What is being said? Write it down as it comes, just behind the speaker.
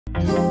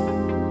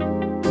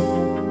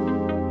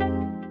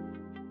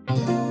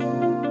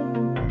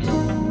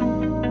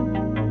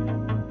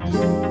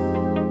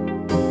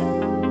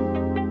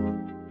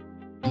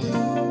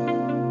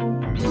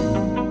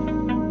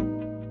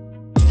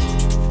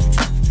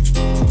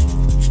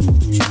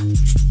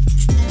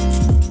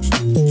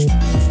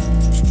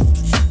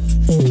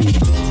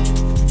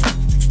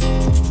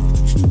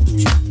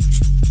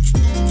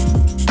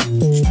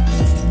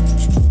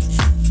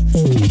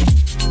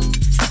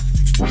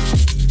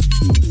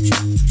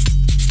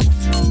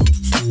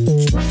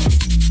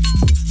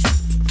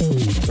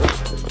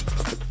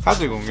How's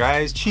it going,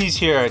 guys? Cheese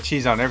here at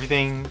Cheese on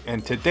Everything,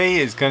 and today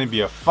is going to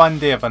be a fun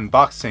day of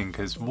unboxing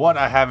because what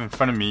I have in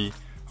front of me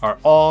are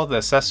all the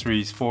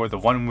accessories for the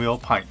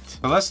Onewheel Pint.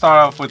 So let's start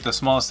off with the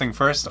smallest thing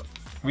first.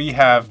 We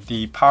have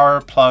the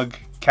power plug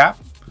cap.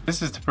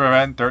 This is to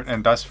prevent dirt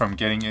and dust from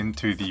getting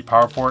into the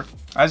power port.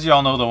 As you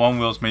all know, the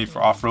Onewheel is made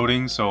for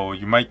off-roading, so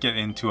you might get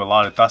into a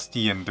lot of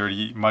dusty and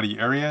dirty, muddy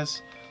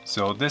areas.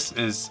 So this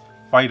is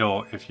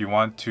vital if you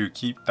want to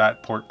keep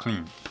that port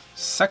clean.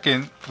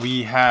 Second,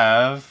 we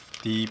have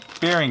the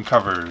bearing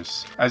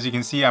covers. As you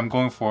can see, I'm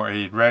going for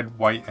a red,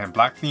 white, and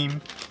black theme.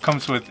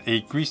 Comes with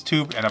a grease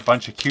tube and a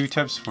bunch of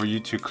Q-tips for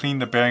you to clean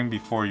the bearing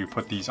before you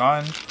put these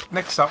on.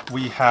 Next up,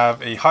 we have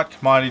a hot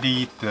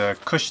commodity, the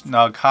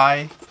Nug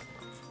High.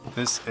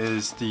 This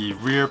is the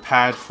rear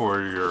pad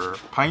for your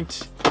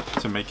Pint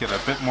to make it a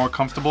bit more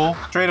comfortable.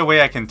 Straight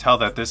away I can tell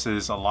that this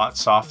is a lot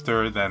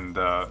softer than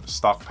the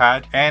stock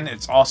pad, and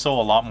it's also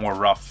a lot more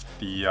rough.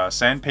 The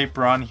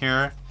sandpaper on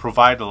here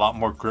provide a lot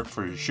more grip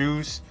for your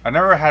shoes. I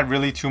never had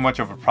really too much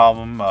of a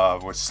problem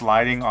with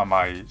sliding on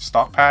my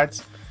stock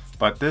pads,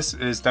 but this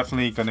is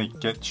definitely going to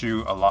get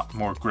you a lot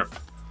more grip.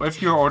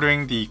 If you're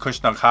ordering the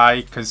Nug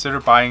High, consider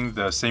buying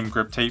the same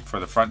grip tape for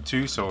the front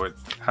too, so it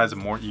has a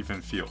more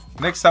even feel.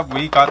 Next up,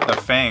 we got the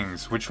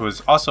fangs, which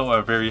was also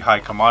a very high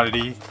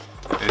commodity.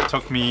 It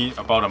took me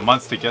about a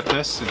month to get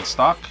this in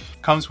stock.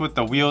 Comes with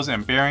the wheels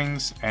and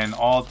bearings and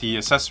all the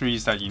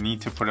accessories that you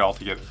need to put it all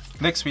together.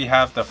 Next, we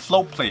have the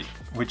float plate,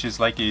 which is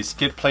like a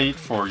skid plate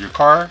for your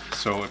car,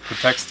 so it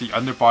protects the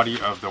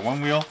underbody of the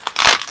Onewheel.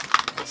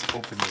 Let's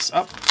open this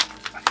up.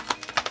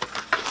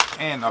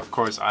 And of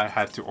course, I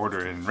had to order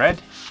it in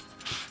red.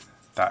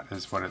 That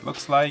is what it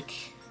looks like.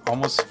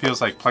 Almost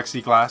feels like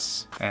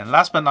plexiglass. And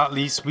last but not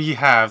least, we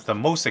have the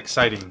most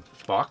exciting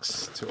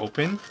box to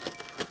open.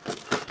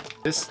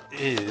 This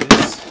is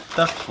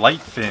the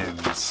flight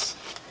fins.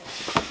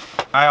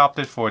 I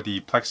opted for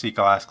the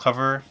plexiglass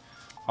cover.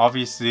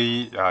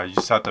 Obviously, you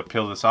just have to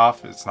peel this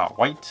off. It's not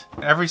white.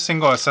 Every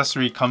single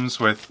accessory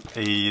comes with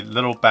a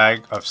little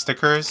bag of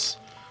stickers,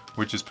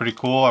 which is pretty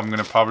cool. I'm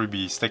gonna probably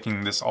be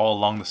sticking this all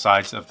along the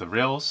sides of the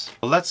rails.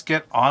 Let's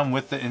get on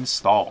with the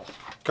install.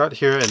 Got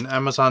here an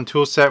Amazon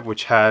tool set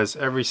which has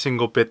every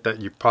single bit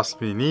that you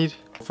possibly need.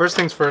 First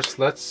things first,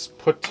 let's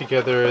put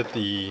together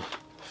the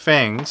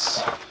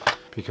fangs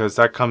because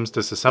that comes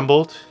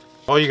disassembled.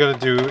 All you gotta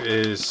do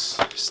is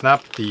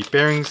snap the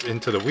bearings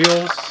into the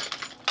wheels.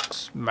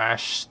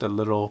 Smash the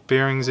little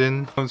bearings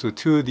in. Comes with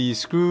 2 of these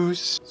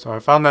screws. So I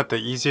found that the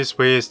easiest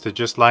way is to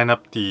just line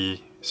up the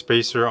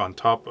spacer on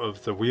top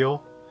of the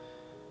wheel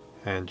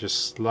and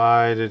just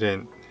slide it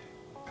in,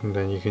 and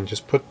then you can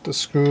just put the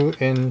screw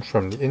in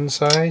from the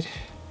inside.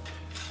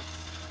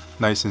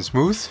 Nice and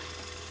smooth.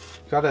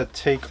 Gotta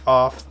take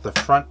off the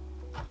front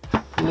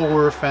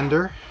lower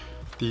fender.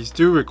 These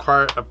do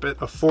require a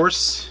bit of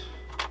force,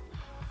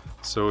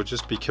 so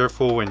just be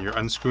careful when you're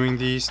unscrewing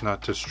these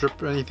not to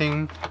strip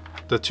anything.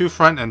 The 2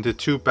 front and the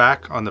 2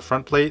 back on the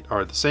front plate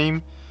are the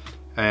same,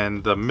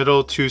 and the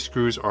middle 2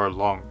 screws are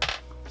long.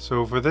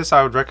 So for this,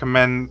 I would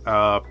recommend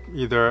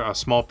either a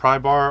small pry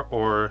bar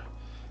or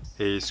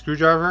a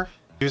screwdriver.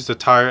 Use the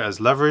tire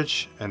as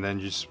leverage, and then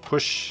you just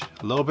push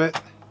a little bit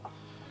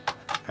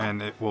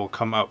and it will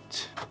come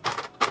out.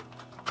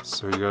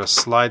 So you gotta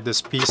slide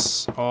this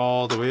piece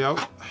all the way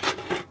out,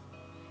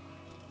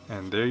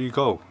 and there you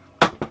go.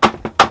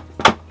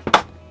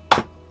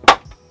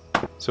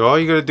 So all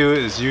you gotta do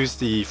is use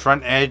the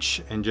front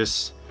edge and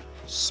just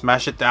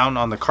smash it down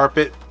on the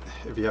carpet.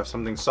 If you have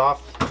something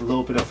soft, a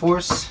little bit of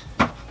force,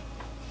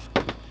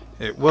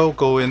 it will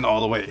go in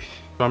all the way.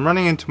 So I'm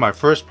running into my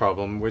first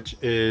problem, which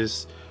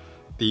is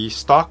the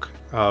stock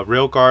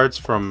rail guards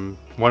from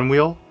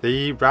Onewheel.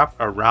 They wrap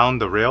around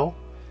the rail,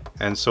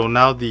 and so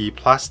now the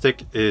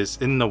plastic is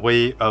in the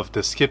way of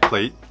the skid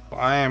plate.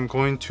 I am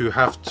going to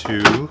have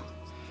to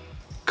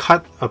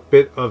cut a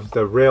bit of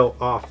the rail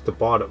off the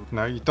bottom.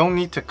 Now you don't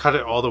need to cut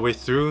it all the way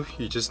through,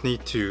 you just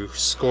need to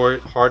score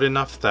it hard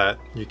enough that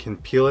you can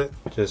peel it.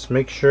 Just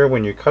make sure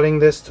when you're cutting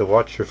this to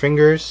watch your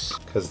fingers,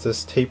 because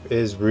this tape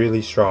is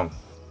really strong.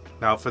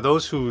 Now for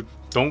those who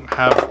don't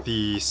have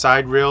the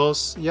side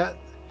rails yet,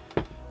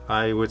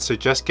 I would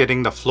suggest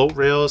getting the float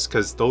rails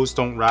because those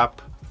don't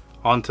wrap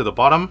onto the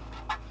bottom.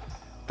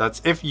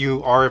 That's if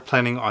you are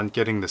planning on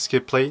getting the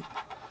skid plate.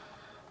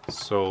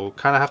 So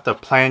kind of have to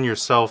plan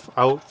yourself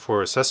out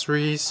for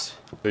accessories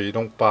so you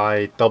don't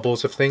buy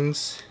doubles of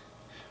things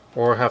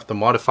or have to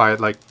modify it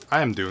like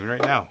I am doing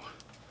right now.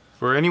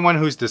 For anyone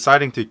who's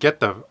deciding to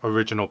get the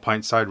original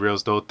Pint side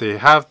rails though, they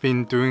have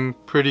been doing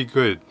pretty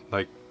good.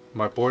 Like,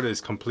 my board is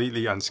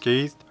completely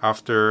unscathed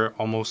after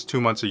almost 2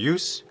 months of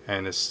use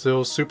and it's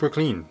still super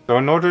clean. So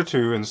in order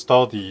to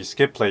install the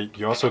skid plate,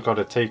 you also got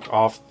to take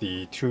off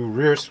the 2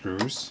 rear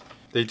screws.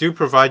 They do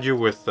provide you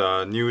with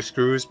new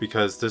screws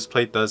because this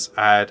plate does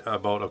add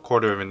about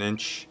 1/4 of an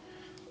inch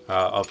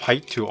of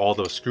height to all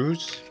those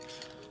screws.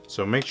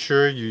 So make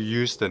sure you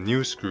use the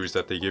new screws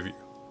that they give you.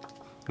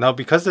 Now,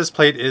 because this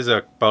plate is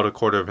about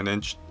 1/4 of an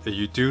inch,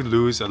 you do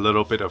lose a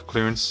little bit of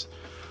clearance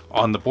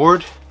on the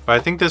board, but I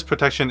think this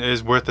protection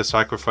is worth the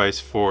sacrifice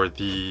for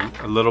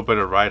a little bit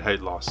of ride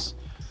height loss.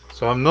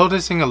 So I'm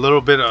noticing a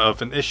little bit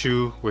of an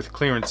issue with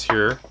clearance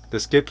here. The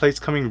skid plate's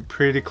coming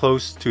pretty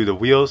close to the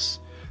wheels.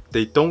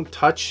 They don't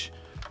touch,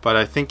 but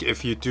I think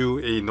if you do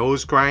a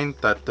nose grind,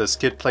 that the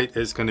skid plate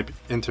is going to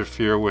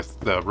interfere with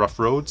the rough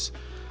roads.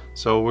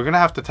 So we're going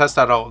to have to test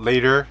that out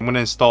later. I'm going to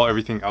install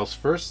everything else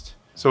first.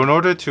 So in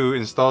order to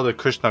install the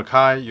Cushioner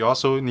Kai, you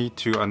also need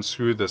to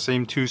unscrew the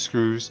same 2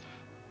 screws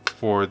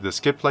for the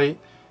skid plate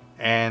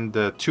and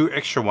the 2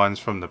 extra ones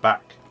from the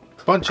back.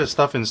 Bunch of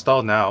stuff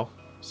installed now.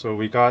 So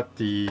we got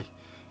the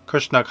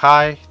Cushioner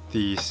Kai,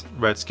 the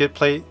red skid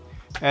plate,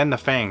 and the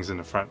fangs in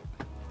the front.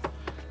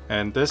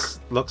 And this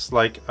looks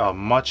like a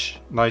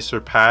much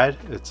nicer pad.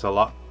 It's a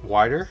lot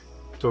wider.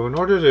 So in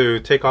order to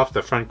take off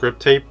the front grip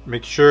tape,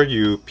 make sure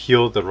you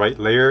peel the right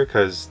layer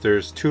because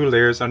there's 2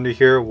 layers under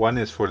here. One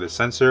is for the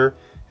sensor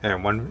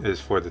and one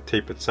is for the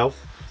tape itself.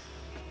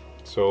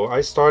 So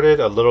I started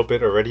a little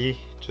bit already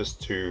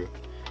just to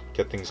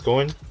get things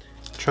going.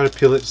 Try to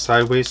peel it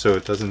sideways so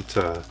it doesn't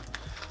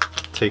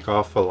take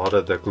off a lot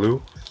of the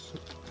glue.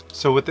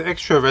 So with the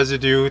extra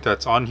residue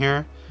that's on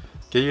here,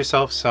 get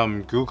yourself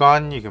some Goo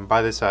Gone. You can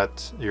buy this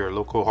at your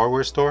local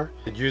hardware store.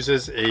 It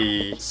uses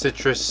a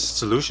citrus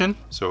solution,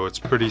 so it's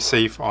pretty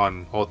safe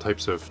on all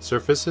types of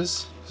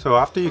surfaces. So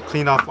after you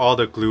clean off all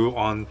the glue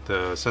on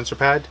the sensor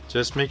pad,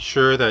 just make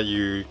sure that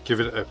you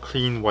give it a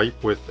clean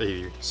wipe with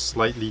a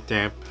slightly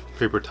damp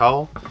paper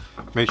towel.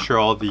 Make sure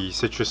all the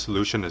citrus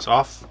solution is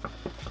off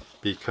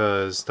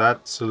because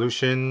that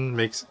solution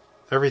makes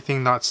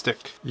everything not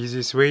stick.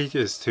 Easiest way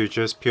is to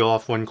just peel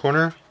off one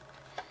corner,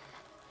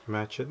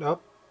 match it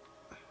up.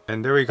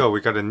 And there we go,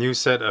 we got a new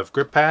set of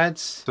grip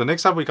pads. So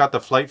next up we got the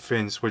flight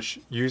fins, which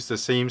use the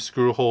same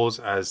screw holes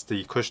as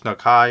the Cushioner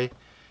Kai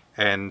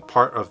and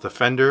part of the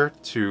fender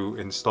to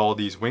install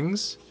these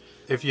wings.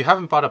 If you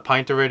haven't bought a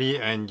Pint already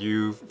and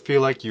you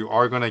feel like you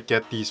are going to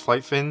get these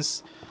flight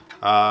fins,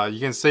 you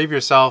can save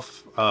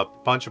yourself a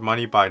bunch of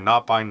money by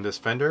not buying this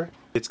fender.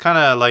 It's kind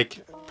of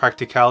like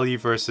practicality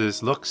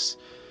versus looks,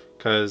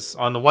 because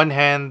on the one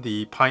hand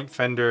the Pint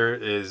fender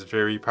is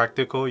very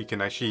practical. You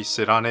can actually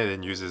sit on it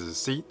and use it as a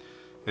seat.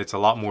 It's a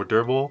lot more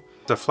durable.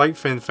 The flight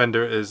fin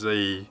fender is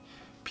a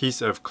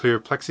piece of clear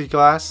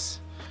plexiglass,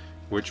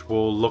 which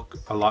will look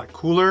a lot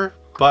cooler,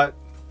 but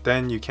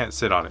then you can't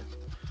sit on it.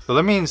 So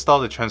let me install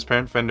the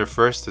transparent fender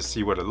first to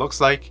see what it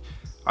looks like.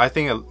 I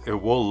think it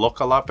will look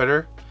a lot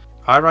better.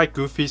 I ride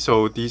goofy,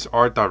 so these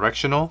are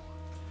directional.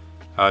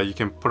 You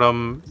can put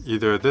them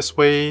either this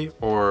way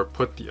or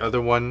put the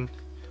other one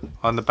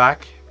on the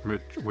back,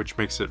 which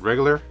makes it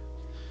regular.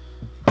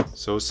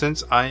 So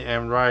since I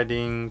am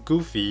riding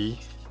goofy,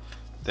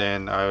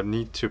 then I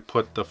need to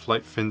put the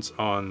flight fins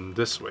on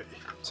this way.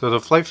 So the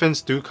flight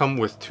fins do come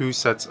with 2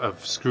 sets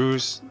of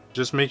screws.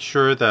 Just make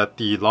sure that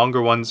the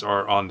longer ones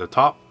are on the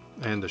top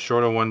and the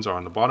shorter ones are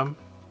on the bottom.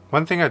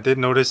 One thing I did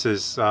notice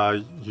is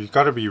you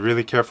got to be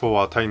really careful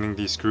while tightening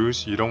these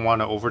screws. You don't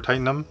want to over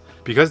tighten them.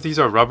 Because these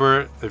are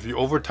rubber, if you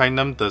over tighten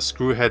them, the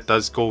screw head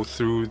does go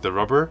through the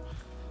rubber.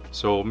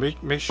 So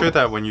make sure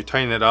that when you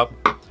tighten it up,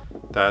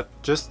 that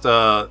just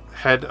the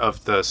head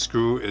of the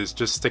screw is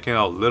just sticking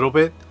out a little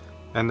bit.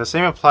 And the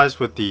same applies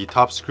with the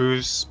top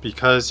screws.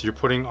 Because you're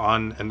putting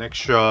on an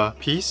extra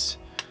piece,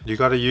 you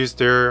got to use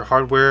their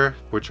hardware,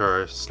 which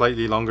are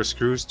slightly longer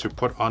screws, to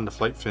put on the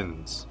flight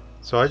fins.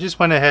 So I just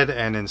went ahead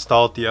and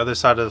installed the other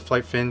side of the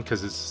flight fin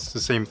because it's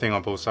the same thing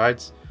on both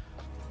sides.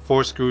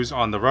 4 screws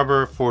on the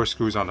rubber, 4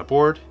 screws on the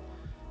board.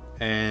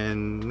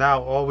 And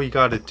now all we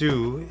got to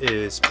do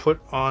is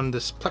put on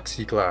this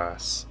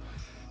plexiglass.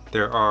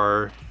 There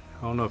are,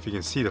 I don't know if you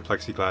can see, the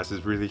plexiglass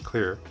is really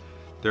clear.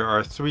 There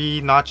are 3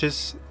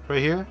 notches right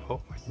here.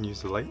 Oh, I can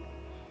use the light.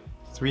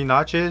 3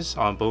 notches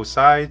on both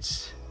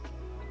sides.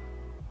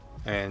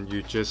 And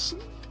you just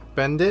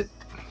bend it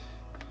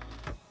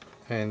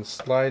and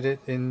slide it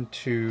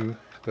into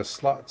the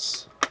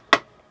slots.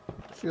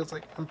 Feels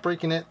like I'm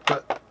breaking it,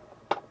 but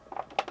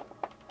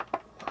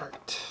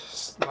alright,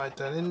 slide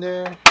that in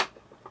there.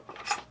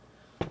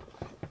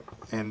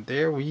 And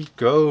there we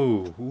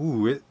go.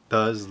 Ooh, it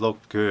does look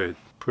good.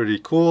 Pretty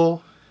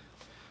cool.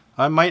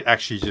 I might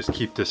actually just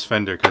keep this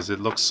fender because it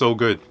looks so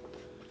good.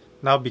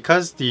 Now,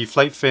 because the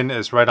flight fin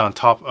is right on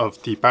top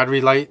of the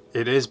battery light,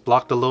 it is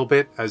blocked a little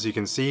bit, as you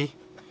can see.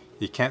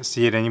 You can't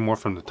see it anymore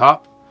from the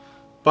top,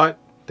 but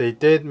they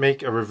did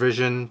make a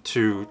revision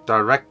to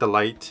direct the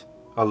light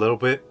a little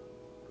bit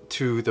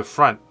to the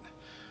front.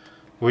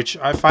 which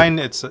I find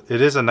it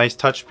is a nice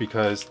touch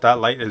because that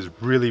light is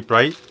really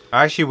bright.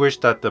 I actually wish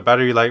that the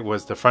battery light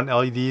was the front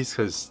LEDs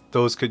because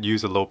those could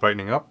use a low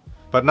brightening up.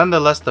 But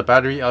nonetheless, the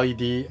battery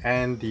LED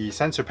and the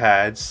sensor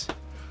pads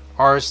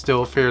are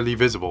still fairly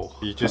visible.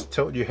 You just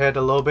tilt your head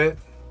a little bit,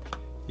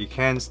 you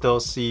can still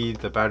see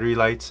the battery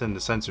lights and the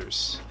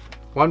sensors.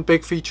 One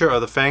big feature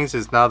of the Fangs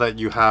is now that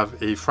you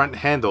have a front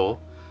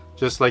handle,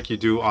 just like you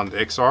do on the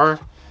XR,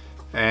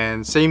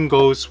 and same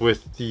goes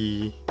with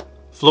the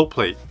float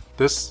plate.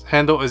 This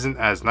handle isn't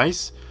as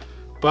nice,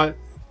 but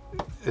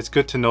it's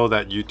good to know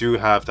that you do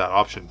have that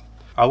option.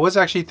 I was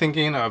actually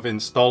thinking of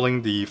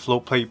installing the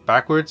float plate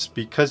backwards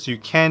because you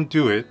can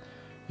do it.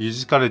 You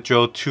just gotta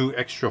drill 2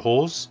 extra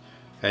holes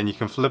and you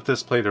can flip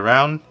this plate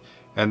around,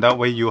 and that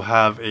way you'll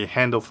have a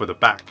handle for the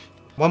back.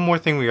 One more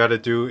thing we gotta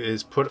do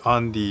is put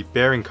on the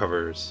bearing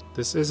covers.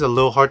 This is a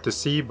little hard to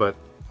see, but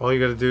all you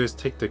gotta do is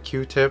take the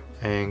Q-tip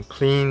and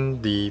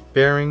clean the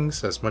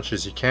bearings as much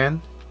as you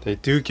can. They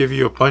do give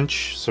you a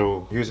bunch,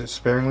 so use it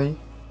sparingly.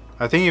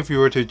 I think if you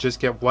were to just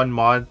get one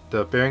mod,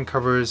 the bearing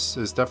covers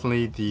is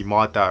definitely the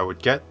mod that I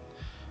would get.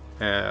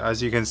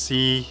 As you can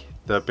see,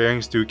 the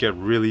bearings do get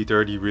really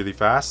dirty really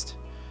fast.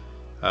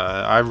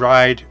 I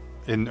ride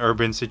in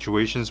urban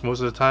situations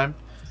most of the time,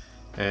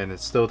 and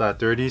it's still that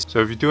dirty. So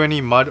if you do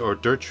any mud or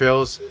dirt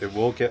trails, it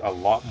will get a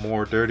lot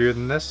more dirtier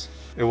than this.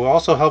 It will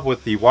also help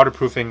with the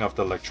waterproofing of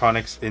the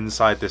electronics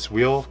inside this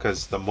wheel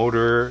because the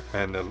motor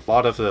and a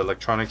lot of the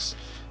electronics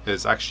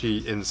is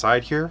actually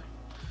inside here.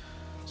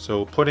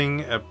 So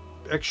putting an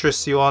extra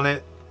seal on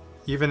it,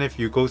 even if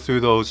you go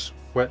through those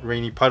wet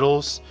rainy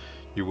puddles,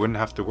 you wouldn't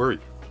have to worry.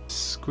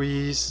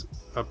 Squeeze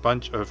a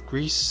bunch of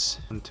grease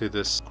into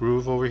this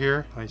groove over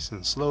here, nice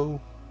and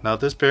slow. Now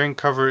this bearing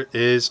cover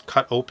is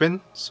cut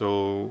open,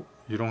 so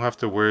you don't have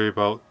to worry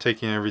about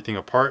taking everything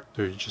apart.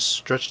 So you just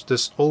stretch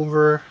this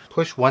over,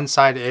 push one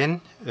side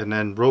in, and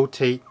then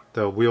rotate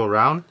the wheel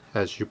around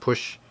as you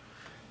push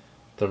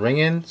the ring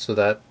in so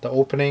that the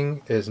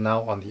opening is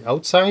now on the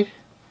outside.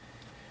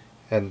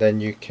 And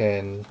then you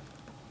can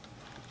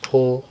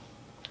pull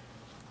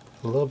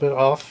a little bit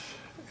off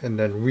and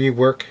then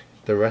rework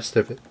the rest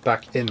of it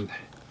back in.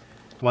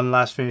 One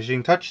last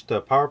finishing touch,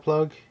 the power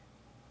plug.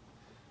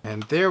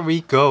 And there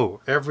we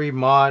go, every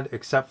mod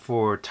except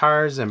for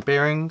tires and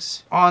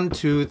bearings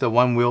onto the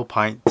Onewheel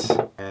Pint.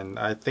 And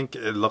I think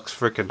it looks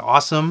freaking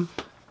awesome.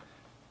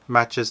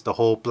 Matches the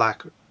whole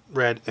black,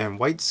 red, and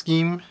white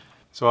scheme.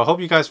 So I hope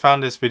you guys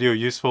found this video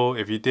useful.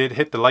 If you did,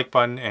 hit the like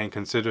button and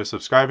consider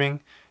subscribing.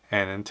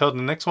 And until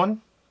the next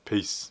one,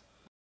 peace.